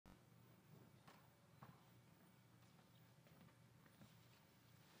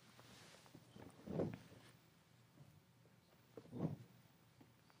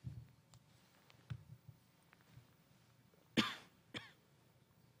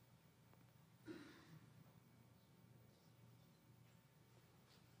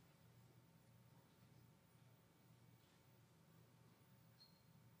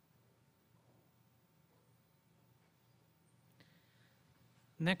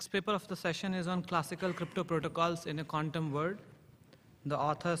Next paper of the session is on classical crypto protocols in a quantum world. The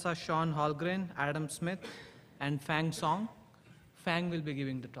authors are Sean Hallgren, Adam Smith, and Fang Song. Fang will be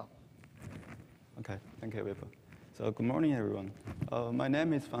giving the talk. Okay, thank you, Vipul. So good morning, everyone. My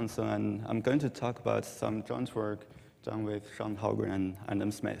name is Fang Song, and I'm going to talk about some joint work done with Sean Hallgren and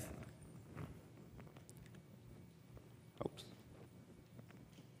Adam Smith. Oops.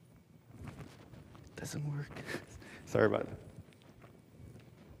 Doesn't work. Sorry about that.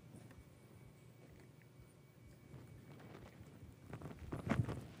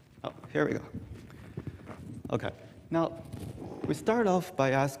 Oh, here we go. Okay, now we start off by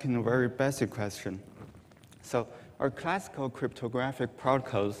asking a very basic question. So, are classical cryptographic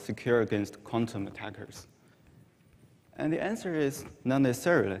protocols secure against quantum attackers? And the answer is not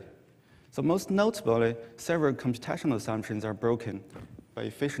necessarily. So most notably, several computational assumptions are broken by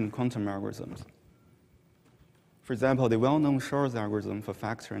efficient quantum algorithms. For example, the well-known Shor's algorithm for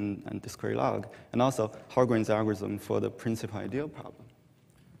factor and discrete log, and also Hallgren's algorithm for the principal ideal problem.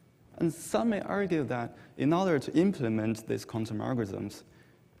 And some may argue that in order to implement these quantum algorithms,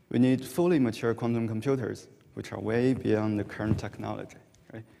 we need fully mature quantum computers, which are way beyond the current technology.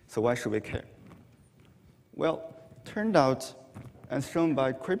 Right? So why should we care? Well, turned out, as shown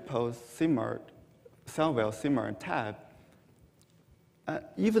by Crypto's Selwell, Simard, and Tab,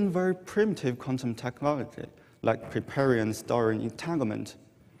 even very primitive quantum technology, like preparing and storing entanglement,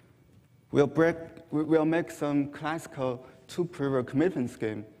 will make some classical two-prior commitment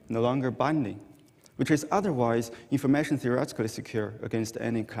scheme no longer binding, which is otherwise information theoretically secure against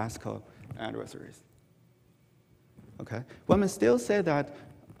any classical adversaries. Okay, one may still say that,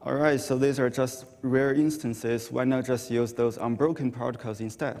 all right, so these are just rare instances, why not just use those unbroken protocols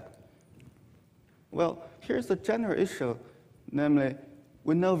instead? Well, here's the general issue, namely,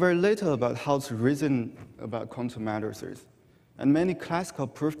 we know very little about how to reason about quantum adversaries, and many classical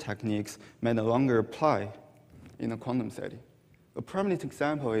proof techniques may no longer apply in a quantum setting. A prominent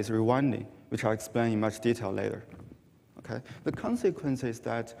example is rewinding, which I'll explain in much detail later. Okay? The consequence is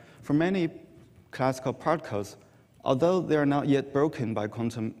that for many classical protocols, although they are not yet broken by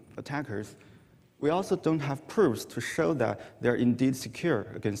quantum attackers, we also don't have proofs to show that they are indeed secure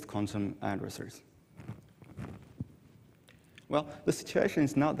against quantum adversaries. Well, the situation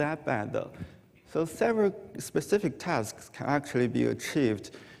is not that bad, though. So several specific tasks can actually be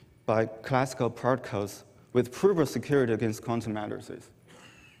achieved by classical protocols with proof of security against quantum adversaries.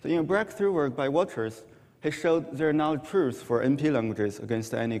 So in a breakthrough work by Waters, he showed there are now proofs for NP languages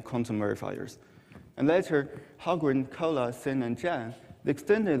against any quantum verifiers. And later, Hallgren, Kola, Sin, and Jan, they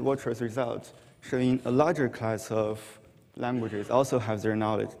extended Waters' results, showing a larger class of languages also have their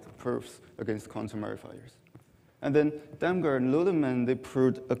knowledge proofs against quantum verifiers. And then Damgar and Ludeman, they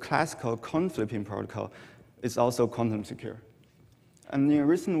proved a classical coin flipping protocol is also quantum secure. And in a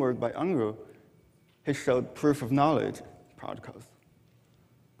recent work by Unruh, he showed proof of knowledge protocols.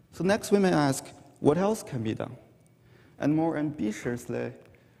 So next we may ask, what else can be done? And more ambitiously,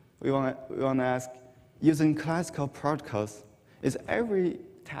 we want to ask, using classical protocols, is every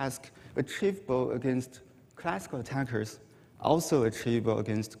task achievable against classical attackers also achievable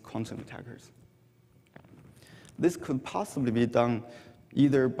against quantum attackers? This could possibly be done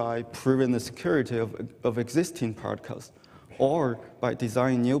either by proving the security of existing protocols or by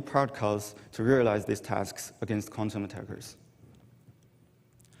designing new protocols to realize these tasks against quantum attackers.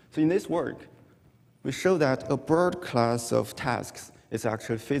 So in this work, we show that a broad class of tasks is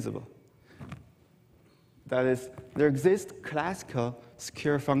actually feasible. That is, there exist classical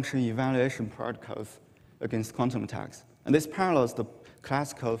secure function evaluation protocols against quantum attacks. And this parallels the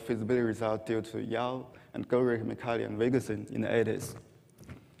classical feasibility result due to Yao and Gurich, Mikhaili, and Vegasin in the 80s.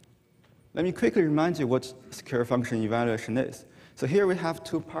 Let me quickly remind you what secure function evaluation is. So here we have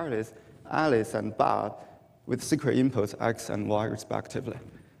two parties, Alice and Bob, with secret inputs x and y respectively.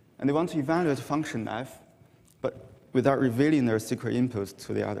 And they want to evaluate function f, but without revealing their secret inputs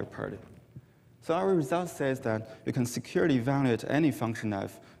to the other party. So our result says that you can securely evaluate any function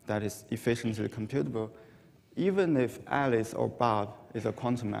f that is efficiently computable, even if Alice or Bob is a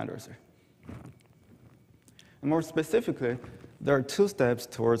quantum adversary. And more specifically, there are two steps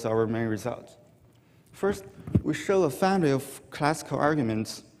towards our main result. First, we show a family of classical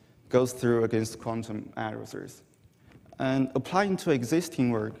arguments goes through against quantum adversaries. And applying to existing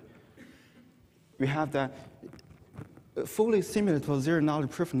work, we have that fully simulable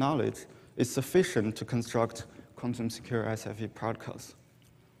zero-knowledge proof knowledge is sufficient to construct quantum secure SFE protocols.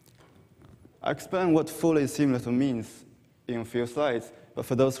 I'll explain what fully simulable means in a few slides, but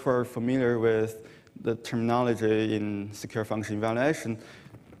for those who are familiar with the terminology in secure function evaluation,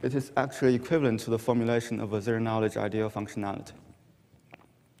 it is actually equivalent to the formulation of a zero-knowledge ideal functionality.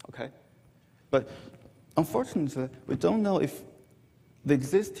 But unfortunately, we don't know if the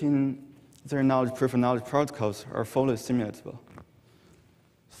existing zero-knowledge proof-of-knowledge protocols are fully simulatable.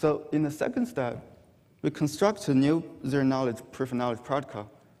 So in the second step, we construct a new zero-knowledge proof-of-knowledge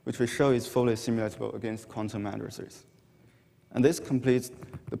protocol, which we show is fully simulatable against quantum addresses. And this completes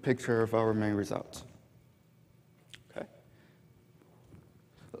the picture of our main result. Okay?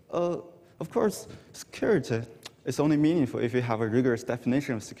 Of course, security is only meaningful if you have a rigorous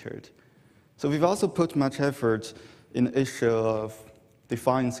definition of security. So we've also put much effort in the issue of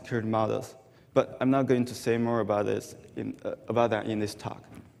defining security models, but I'm not going to say more about that in this talk.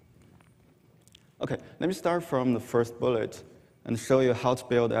 Okay, let me start from the first bullet and show you how to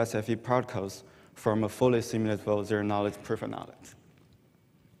build SFE protocols from a fully simulatable zero-knowledge proof-of-knowledge.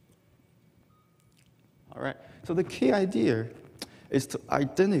 All right, so the key idea is to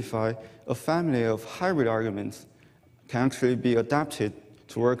identify a family of hybrid arguments can actually be adapted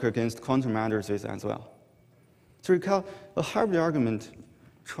to work against quantum addresses as well. To recall, a hybrid argument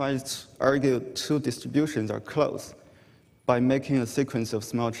tries to argue two distributions are close by making a sequence of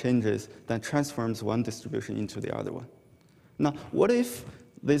small changes that transforms one distribution into the other one. Now, what if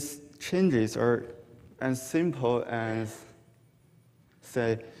these changes are as simple as,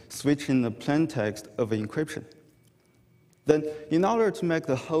 say, switching the plaintext of encryption? Then, in order to make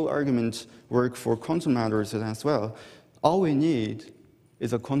the whole argument work for quantum addresses as well, all we need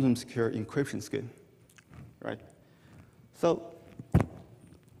is a quantum-secure encryption scheme, right? So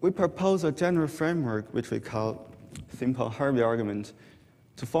we propose a general framework, which we call simple hybrid argument,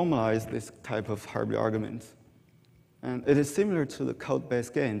 to formalize this type of hybrid arguments. And it is similar to the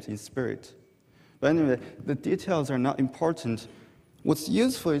code-based games in spirit. But anyway, the details are not important. What's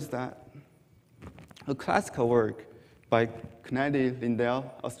useful is that a classical work by Kennedy,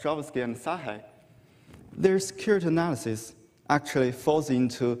 Lindell, Ostrovsky, and Sahay, their security analysis actually falls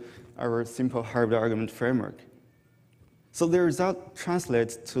into our simple hybrid argument framework. So the result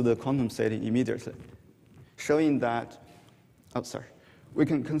translates to the quantum setting immediately, showing that, we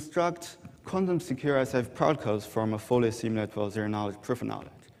can construct quantum secure SF protocols from a fully simulatable zero-knowledge proof-of-knowledge,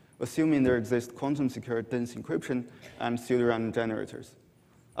 assuming there exists quantum secure dense encryption and pseudorandom generators.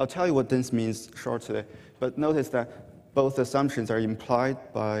 I'll tell you what dense means shortly, but notice that both assumptions are implied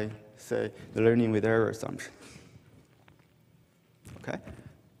by, say, the learning with error assumption. Okay?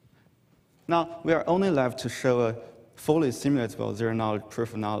 Now, we are only left to show a fully simulatable zero-knowledge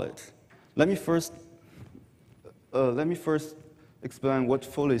proof-of-knowledge. Let me first explain what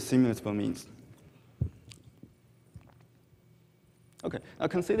fully simulatable means. Okay, now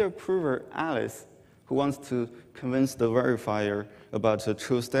consider prover Alice who wants to convince the verifier about a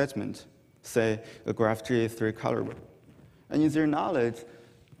true statement, say a graph GA3 colorable. And in zero-knowledge,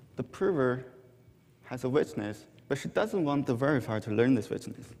 the prover has a witness, but she doesn't want the verifier to learn this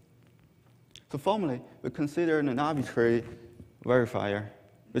witness. So formally, we consider an arbitrary verifier,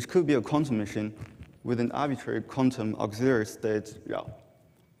 which could be a quantum machine with an arbitrary quantum auxiliary state REL.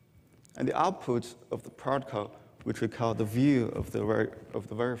 And the output of the protocol, which we call the view of the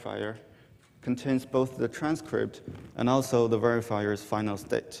verifier, contains both the transcript and also the verifier's final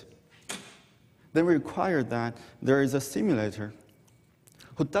state. Then we require that there is a simulator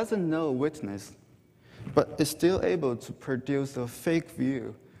who doesn't know a witness, but is still able to produce a fake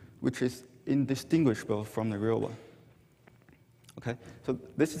view, which is indistinguishable from the real one. Okay, so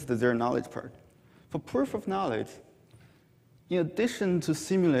this is the zero-knowledge part. For proof of knowledge, in addition to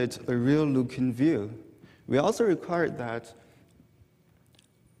simulate a real-looking view, we also require that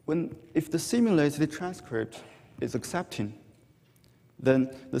if the simulated transcript is accepting,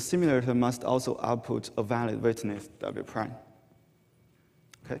 then the simulator must also output a valid witness W prime.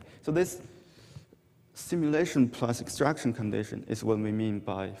 Okay, so this simulation plus extraction condition is what we mean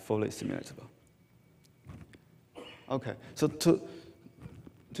by fully simulatable. Okay, so to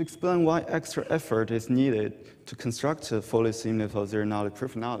explain why extra effort is needed to construct a fully simulatable zero-knowledge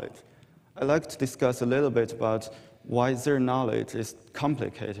proof-of-knowledge, I'd like to discuss a little bit about why zero-knowledge is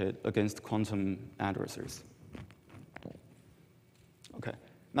complicated against quantum addresses. Okay,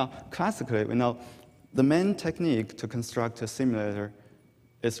 now classically, we know the main technique to construct a simulator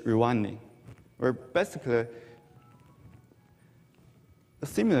is rewinding, where basically the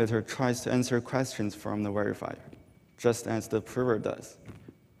simulator tries to answer questions from the verifier, just as the prover does.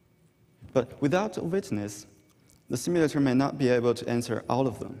 But without a witness, the simulator may not be able to answer all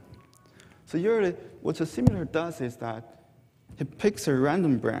of them. So usually, what the simulator does is that it picks a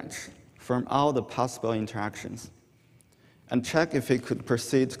random branch from all the possible interactions and check if it could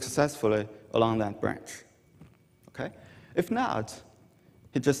proceed successfully along that branch. Okay? If not,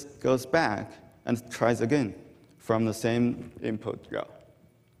 it just goes back and tries again from the same input row.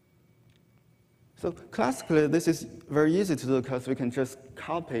 So classically, this is very easy to do because we can just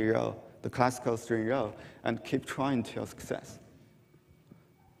copy row, the classical string row, and keep trying till success.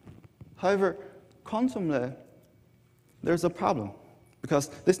 However, quantumly, there's a problem, because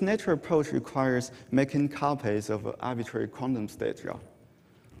this nature approach requires making copies of an arbitrary quantum state row,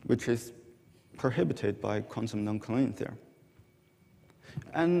 which is prohibited by quantum non-Collinean theorem.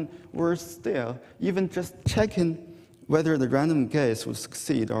 And worse still, even just checking whether the random guess would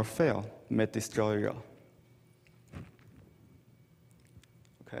succeed or fail may destroy row.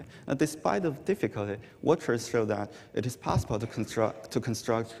 Okay. Now, despite the difficulty, watchers show that it is possible to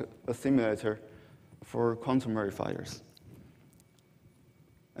construct a simulator for quantum verifiers.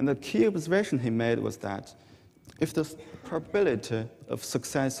 And the key observation he made was that if the probability of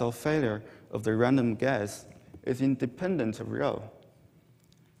success or failure of the random guess is independent of rho,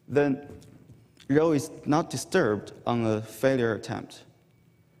 then rho is not disturbed on a failure attempt,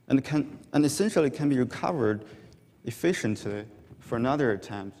 and essentially can be recovered efficiently for another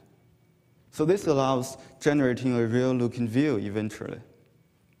attempt. So this allows generating a real-looking view eventually.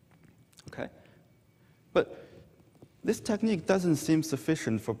 Okay? But this technique doesn't seem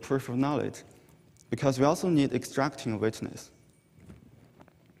sufficient for proof of knowledge, because we also need extracting a witness.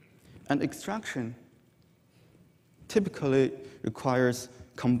 And extraction typically requires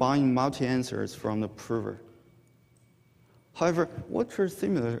combining multi-answers from the prover. However, Watcher's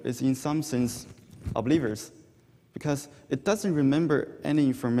simulator is in some sense oblivious, because it doesn't remember any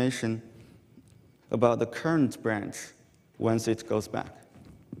information about the current branch once it goes back.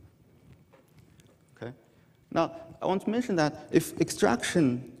 Okay? Now, I want to mention that if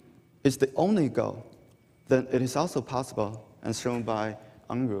extraction is the only goal, then it is also possible, and shown by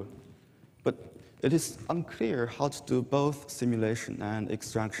Unruh. But it is unclear how to do both simulation and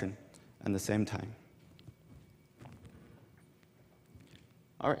extraction at the same time.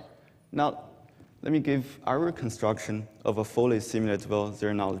 All right, now let me give our construction of a fully simulatable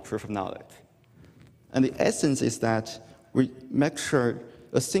zero-knowledge proof of knowledge. And the essence is that we make sure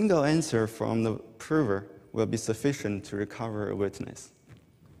a single answer from the prover will be sufficient to recover a witness.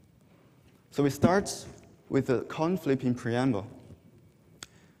 So we start with a coin flipping preamble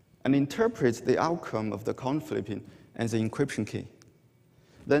and interpret the outcome of the coin flipping as the encryption key.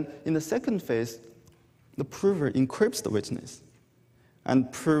 Then in the second phase, the prover encrypts the witness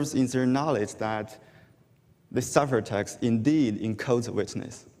and proves in their knowledge that the ciphertext indeed encodes a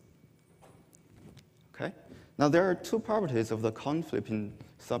witness. Okay? Now there are two properties of the coin flipping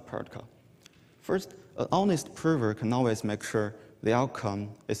subprotocol. First, an honest prover can always make sure the outcome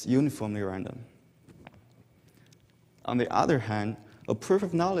is uniformly random. On the other hand, a proof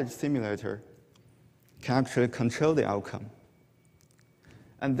of knowledge simulator can actually control the outcome.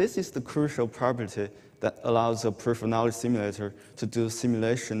 And this is the crucial property that allows a proof of knowledge simulator to do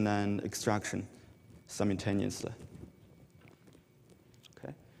simulation and extraction simultaneously.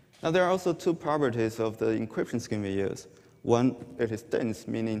 Okay. Now there are also two properties of the encryption scheme we use. One, it is dense,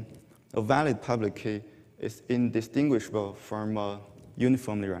 meaning a valid public key is indistinguishable from a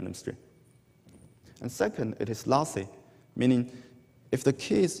uniformly random string. And second, it is lossy, meaning if the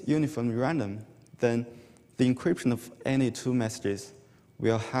key is uniformly random, then the encryption of any two messages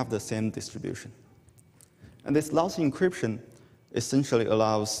will have the same distribution. And this lossy encryption essentially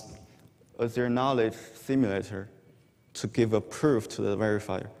allows a zero-knowledge simulator to give a proof to the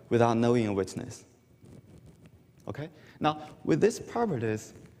verifier without knowing a witness. Okay? Now, with these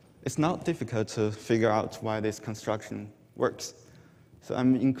properties, it's not difficult to figure out why this construction works. So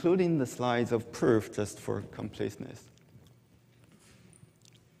I'm including the slides of proof just for completeness.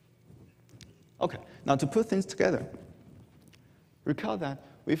 Okay, now to put things together, recall that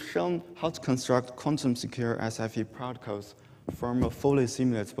we've shown how to construct quantum-secure SFE protocols from a fully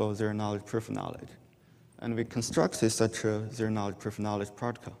simulatable zero-knowledge proof of knowledge. And we constructed such a zero-knowledge proof of knowledge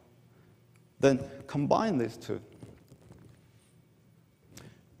protocol. Then combine these two.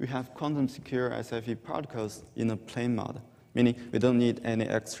 We have quantum-secure SFE protocols in a plain mode, meaning we don't need any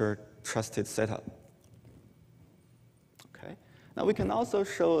extra trusted setup. Okay. Now we can also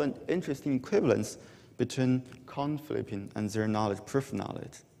show an interesting equivalence between coin flipping and zero-knowledge proof of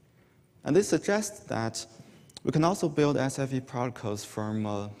knowledge. And this suggests that we can also build SFE protocols from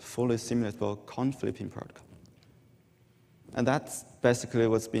a fully simulatable coin flipping protocol. And that's basically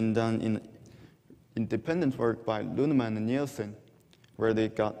what's been done in independent work by Lunemann and Nielsen, where they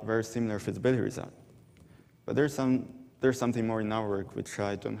got very similar feasibility results. But there's something more in our work which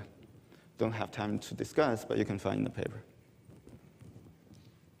I don't have time to discuss, but you can find in the paper.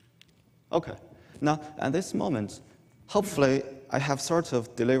 Okay, now at this moment, hopefully I have sort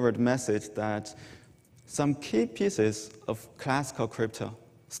of delivered a message that some key pieces of classical crypto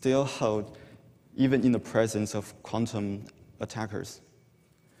still hold even in the presence of quantum attackers.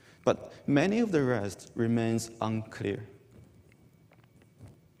 But many of the rest remains unclear.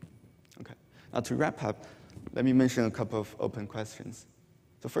 Okay. Now to wrap up, let me mention a couple of open questions.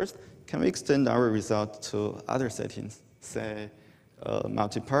 So first, can we extend our result to other settings, say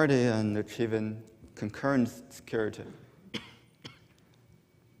multi-party and achieving concurrent security?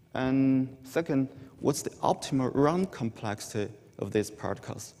 And second, what's the optimal run complexity of these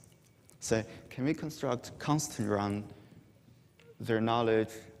particles? Say, can we construct constant run zero knowledge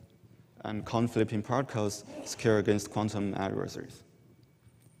and conflipping particles secure against quantum adversaries?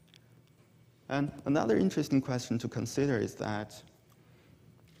 And another interesting question to consider is that,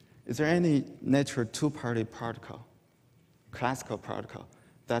 is there any natural two-party particle, classical particle,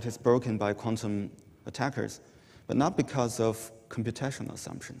 that is broken by quantum attackers, but not because of computational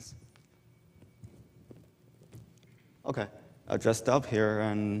assumptions? Okay, I'll just stop here,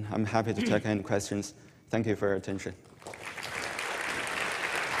 and I'm happy to take any questions. Thank you for your attention.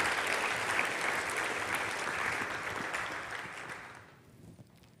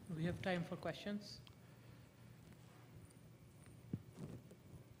 We have time for questions.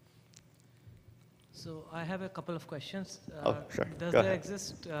 So I have a couple of questions. Sure. Does Go there ahead.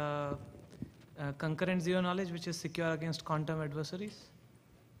 exist concurrent zero knowledge which is secure against quantum adversaries?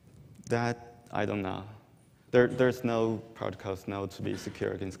 That, I don't know. There's no protocols known to be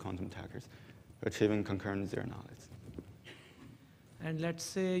secure against quantum attackers, achieving concurrent zero knowledge. And let's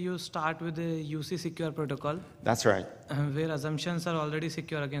say you start with a UC secure protocol. That's right. Where assumptions are already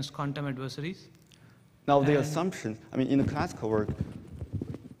secure against quantum adversaries. Now, the And- assumptions, I mean, in the classical work,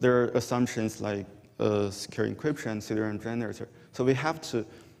 there are assumptions like secure encryption, pseudo generator. So we have to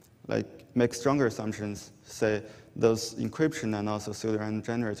make stronger assumptions, say those encryption and also pseudo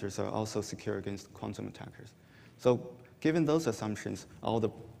generators are also secure against quantum attackers. So given those assumptions, all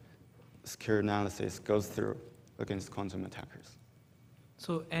the secure analysis goes through against quantum attackers.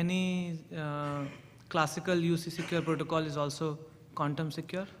 So any classical UC secure protocol is also quantum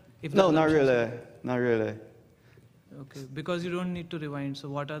secure? If the No, not assumptions- really, not really. Okay, because you don't need to rewind. So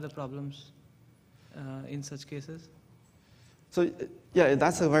what are the problems in such cases? So yeah,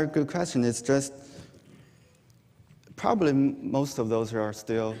 that's a very good question. It's just probably most of those are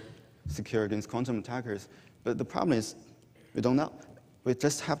still secure against quantum attackers. But the problem is we don't know. We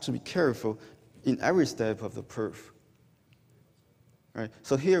just have to be careful in every step of the proof. Right?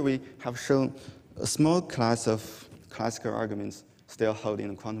 So here we have shown a small class of classical arguments still hold in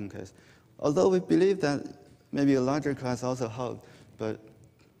the quantum case. Although we believe that maybe a larger class also hold, but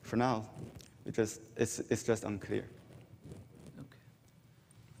for now, it's just unclear.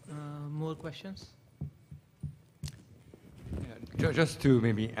 Okay. More questions? Yeah, just to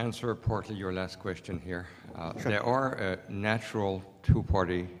maybe answer partly your last question here. Sure. There are natural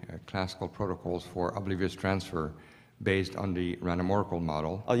two-party classical protocols for oblivious transfer based on the random oracle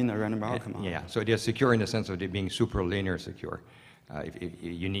model. Oh, in a random oracle model. Yeah, so it is secure in the sense of it being super linear secure.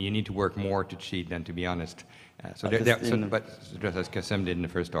 You need to work more to cheat than to be honest. But just as Kassem did in the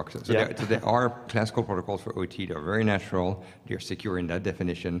first talk. So there are classical protocols for OT that are very natural. They're secure in that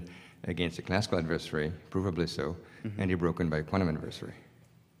definition against a classical adversary, provably so, and they're broken by a quantum adversary.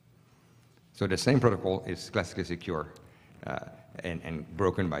 So the same protocol is classically secure and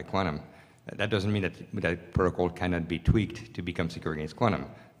broken by quantum. That doesn't mean that that protocol cannot be tweaked to become secure against quantum.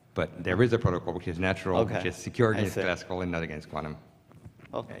 But there is a protocol which is natural, which is secure against classical and not against quantum.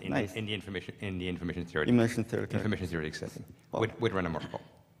 Oh, nice. In the information theory. Information theoretic. Information theoretic setting with random oracle.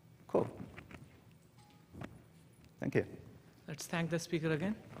 Cool. Thank you. Let's thank the speaker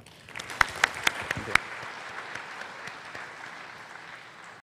again. Thank you.